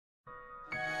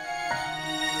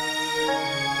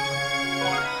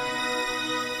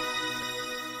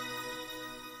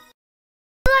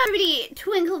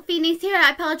TwinklePhoenix here.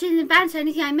 I apologize in advance for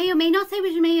anything I may or may not say,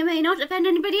 which may or may not offend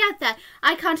anybody out there.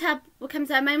 I can't help what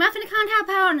comes out of my mouth, and I can't help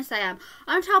how honest I am.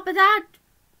 On top of that,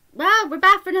 well, we're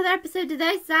back for another episode of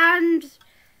this, and,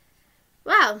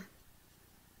 well,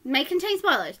 may contain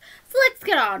spoilers. So let's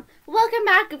get on. Welcome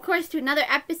back, of course, to another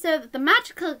episode of the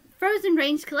Magical Frozen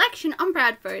Range collection on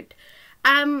Bradford.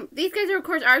 These guys, of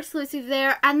course, are exclusive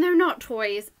there, and they're not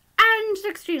toys. And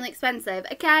extremely expensive.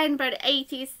 Again, about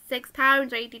 £86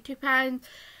 or £82.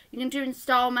 You can do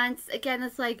installments. Again,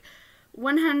 it's like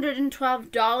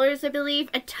 $112, I believe,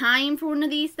 a time for one of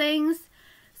these things.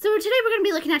 So today we're going to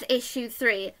be looking at issue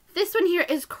 3. This one here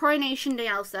is Coronation de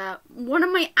Elsa. One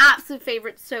of my absolute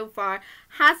favourites so far.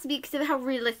 Has to be because of how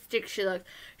realistic she looks.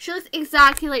 She looks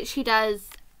exactly like she does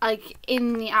like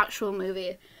in the actual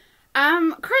movie.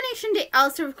 Coronation de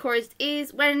Elsa, of course,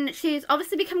 is when she's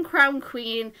obviously become crown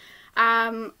queen,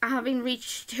 having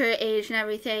reached her age and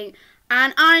everything,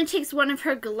 and Anna takes one of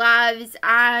her gloves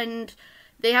and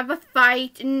they have a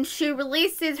fight, and she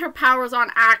releases her powers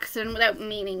on accident without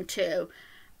meaning to,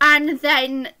 and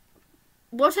then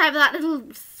whatever that little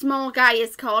small guy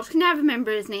is called, I can never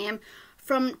remember his name,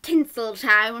 from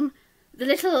Tinseltown, the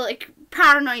little like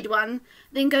paranoid one,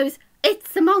 then goes,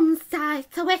 "It's a monster,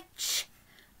 it's a witch."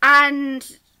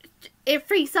 And it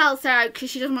freaks Elsa out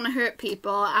because she doesn't want to hurt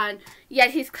people, and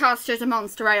yet he's cast her as a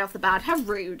monster right off the bat. How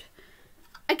rude.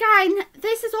 Again,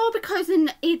 this is all because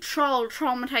a troll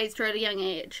traumatized her at a young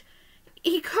age.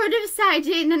 He could have said it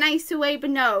in a nicer way,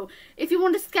 but no. If you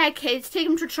want to scare kids, take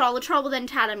them to a troll. The troll will then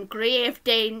tell them grave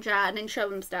danger and then show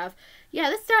them stuff.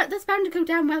 Yeah, that's bound to go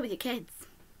down well with your kids.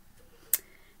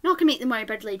 Not going to make them worry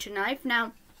about later in life.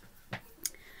 Now,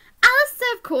 Elsa,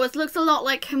 of course, looks a lot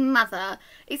like her mother,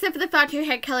 except for the fact her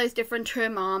hair colour is different to her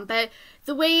mom, but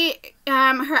the way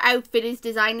her outfit is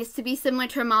designed is to be similar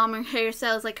to her mom. Her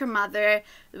hairstyle is like her mother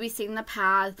that we've seen in the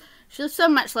past. She looks so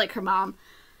much like her mom.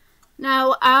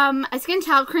 Now, as you can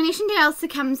tell, Coronation de Elsa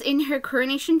comes in her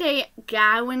Coronation Day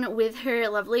gown with her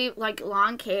lovely, like,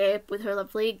 long cape, with her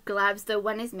lovely gloves, though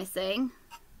one is missing,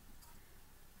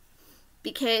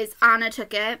 because Anna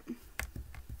took it.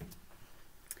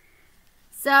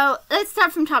 So, let's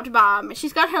start from top to bottom.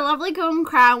 She's got her lovely golden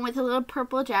crown with a little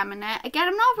purple gem in it. Again,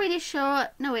 I'm not really sure.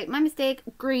 No, wait, my mistake.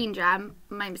 Green gem.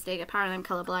 My mistake. Apparently, I'm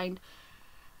colorblind.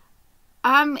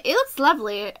 It looks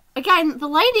lovely. Again, the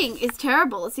lighting is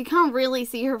terrible, so you can't really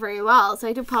see her very well, so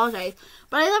I do apologize.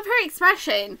 But I love her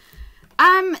expression.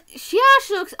 She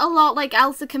actually looks a lot like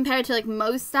Elsa compared to, like,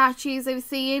 most statues I've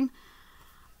seen.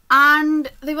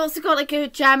 And they've also got, like, a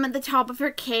gem at the top of her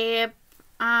cape.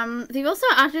 They've also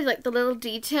added, like, the little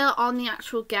detail on the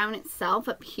actual gown itself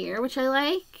up here, which I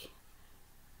like.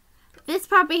 This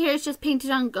part here is just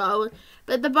painted on gold,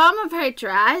 but at the bottom of her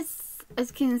dress, as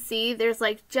you can see, there's,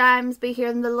 like, gems by here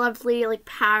and the lovely, like,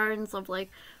 patterns of, like,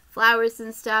 flowers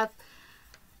and stuff.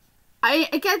 I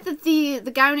get that the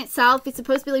gown itself is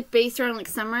supposed to be, like, based around, like,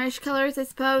 summerish colors, I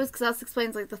suppose, because that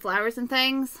explains, like, the flowers and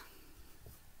things.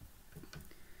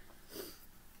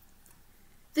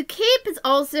 The cape has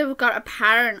also got a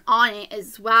pattern on it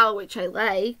as well, which I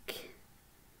like.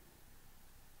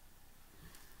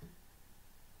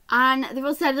 And they've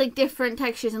also had like different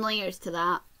textures and layers to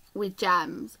that with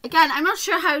gems. Again, I'm not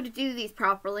sure how to do these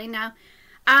properly now.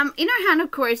 In her hand,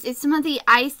 of course, is some of the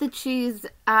ice that she's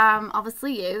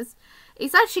obviously used.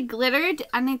 It's actually glittered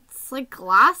and it's like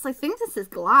glass. I think this is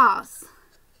glass.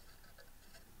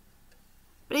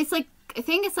 But it's like, I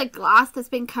think it's like glass that's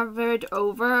been covered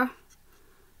over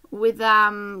with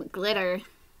glitter.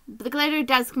 But the glitter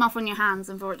does come off on your hands,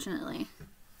 unfortunately.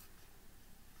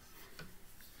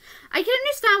 I can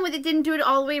understand why they didn't do it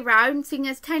all the way around, seeing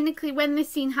as technically when this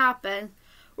scene happens,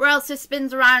 where Elsa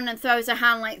spins around and throws her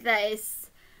hand like this,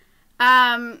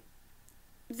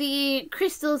 the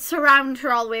crystals surround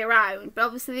her all the way around, but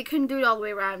obviously they couldn't do it all the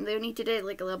way around. They only did it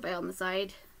like a little bit on the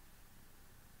side.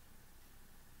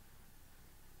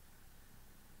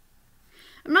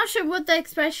 I'm not sure what the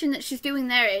expression that she's doing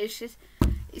there is.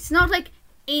 It's not like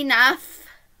enough.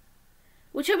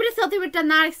 Which I would have thought they would have done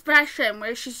that expression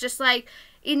where she's just like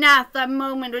enough, that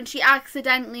moment when she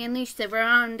accidentally unleashed it. Her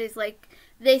hand is like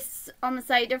this on the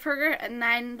side of her and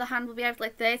then the hand will be out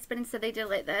like this, but instead they did it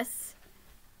like this.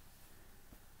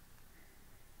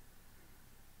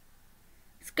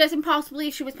 Because possibly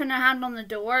she was putting her hand on the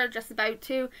door, just about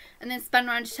to, and then spun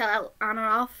around to tell Anna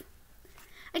off.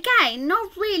 Again,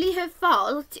 not really her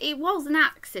fault. It was an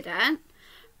accident.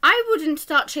 I wouldn't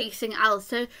start chasing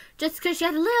Elsa just because she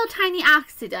had a little tiny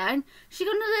accident. She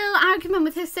got in a little argument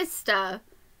with her sister.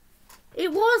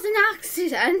 It was an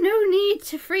accident. No need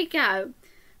to freak out.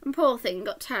 And poor thing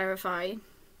got terrified.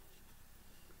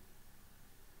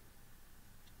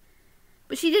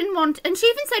 But she didn't want, and she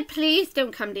even said, please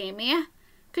don't come near me.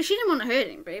 Because she didn't want to hurt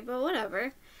anybody, but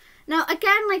whatever. Now,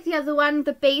 again, like the other one,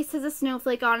 the base has a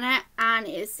snowflake on it, and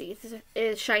it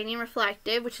is shiny and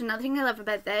reflective, which is another thing I love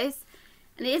about this.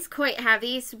 And it is quite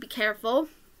heavy, so be careful.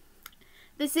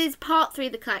 This is part 3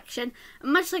 of the collection,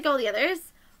 and much like all the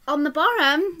others, on the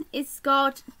bottom, it's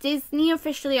got Disney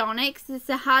officially on it, because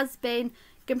this has been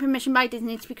given permission by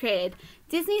Disney to be created.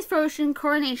 Disney's Frozen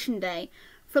Coronation Day,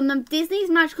 from the Disney's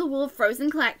Magical World of Frozen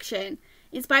collection,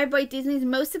 inspired by Disney's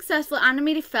most successful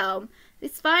animated film.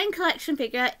 This fine collection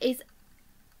figure is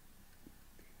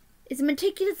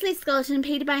meticulously sculpted and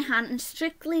painted by hand and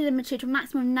strictly limited to a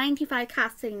maximum of 95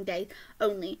 casting days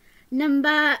only.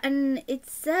 And it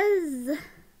says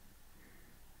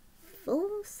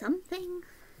full something.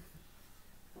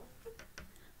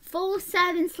 Full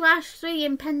 7/3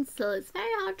 in pencil. It's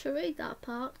very hard to read that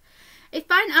part. A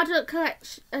fine adult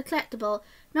collectible,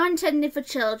 not intended for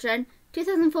children.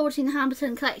 2014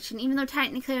 Hamilton collection, even though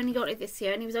technically I only got it this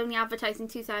year and he was only advertised in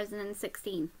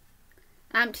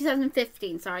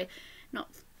 2015, sorry, not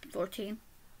 14.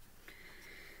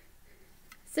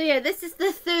 So yeah, this is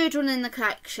the 3rd one in the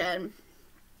collection.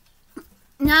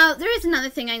 Now, there is another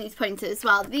thing I need to point out as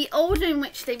well. The order in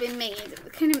which they've been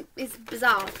made kind of is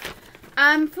bizarre.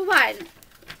 For one,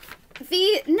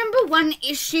 the number 1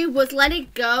 issue was Let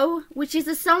It Go, which is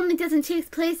a song that doesn't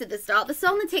take place at the start. The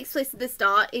song that takes place at the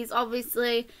start is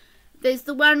obviously, there's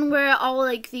the one where all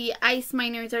like the ice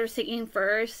miners are singing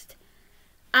first.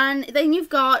 And then you've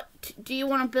got, Do You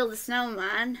Want to Build a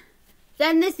Snowman?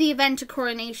 Then there's the event of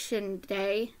Coronation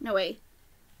Day. No, wait.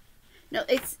 No,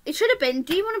 it should have been,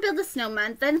 Do You Want to Build a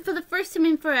Snowman? Then For the First Time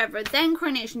in Forever. Then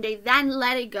Coronation Day. Then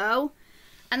Let It Go.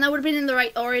 And that would have been in the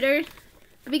right order.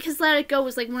 Because Let It Go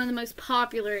was like one of the most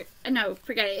popular, no,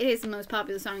 forget it, it is the most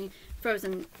popular song in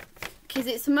Frozen. Because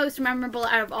it's the most memorable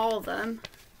out of all of them.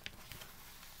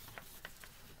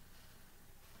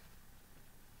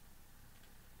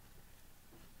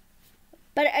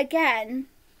 But again,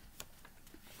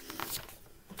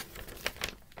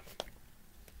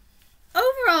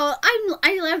 overall,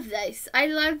 I love this. I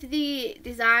love the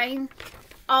design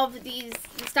of the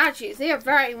statues. They are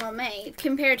very well made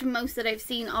compared to most that I've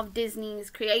seen of Disney's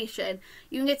creation.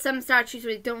 You can get some statues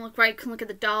where they don't look right, can look at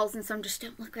the dolls, and some just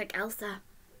don't look like Elsa.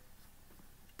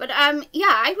 But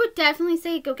yeah, I would definitely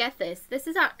say go get this. This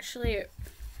is actually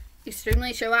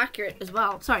extremely show accurate as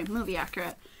well. Sorry, movie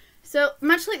accurate. So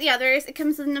much like the others, it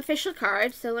comes with an official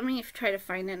card. So let me try to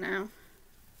find it now.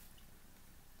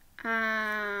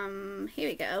 Here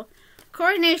we go.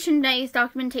 Coronation Day's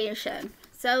documentation.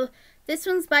 So this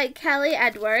one's by Kelly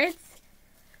Edwards,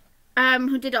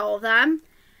 who did all of them.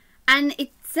 And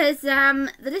it says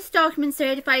that this document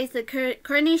certifies that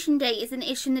Coronation Day is an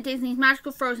issue in the Disney's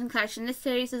Magical Frozen collection. This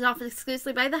series is offered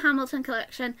exclusively by the Hamilton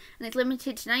collection and is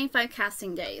limited to 95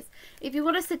 casting days. If you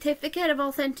want a certificate of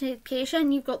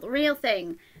authentication, you've got the real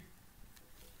thing.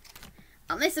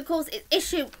 And this, of course, is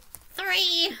issue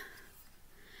 3.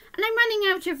 And I'm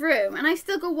running out of room, and I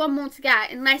still got one more to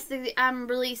get, unless they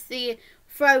release the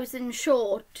Frozen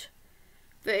short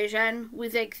version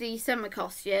with like the summer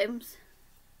costumes.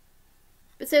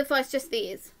 But so far it's just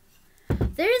these.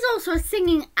 There is also a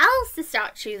singing Elsa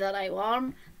statue that I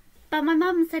want, but my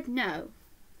mum said no.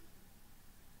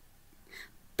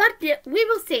 But we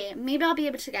will see. Maybe I'll be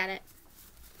able to get it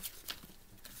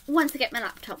once I get my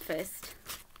laptop first.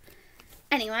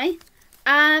 Anyway,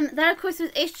 that of course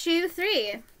was issue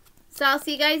 3. So I'll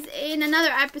see you guys in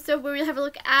another episode where we'll have a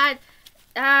look at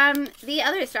the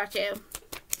other statue.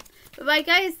 Bye bye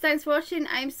guys, thanks for watching.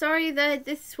 I'm sorry that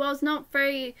this was not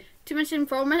too much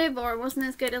informative, or wasn't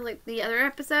as good as like the other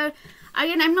episode.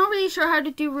 Again, I'm not really sure how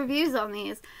to do reviews on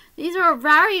these. These are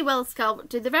very well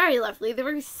sculpted, they're very lovely, they're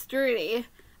very sturdy.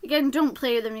 Again, don't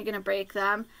play with them, you're going to break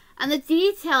them. And the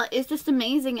detail is just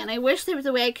amazing, and I wish there was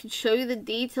a way I could show you the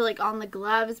detail like on the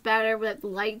gloves better with the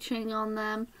light shining on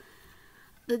them.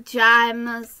 The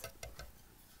gems.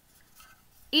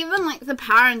 Even like the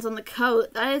patterns on the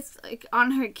coat that is like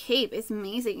on her cape is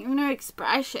amazing. Even her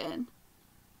expression.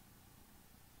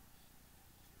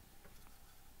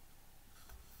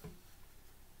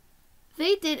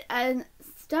 They did a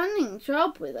stunning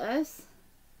job with this.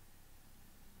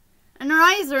 And her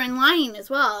eyes are in line as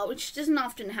well, which doesn't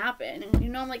often happen. And you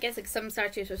normally get like some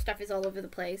statues where stuff is all over the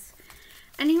place.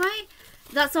 Anyway,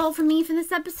 that's all from me for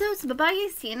this episode. So bye-bye.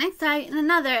 See you next time in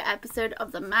another episode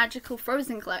of the Magical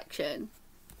Frozen Collection.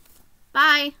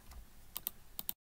 Bye.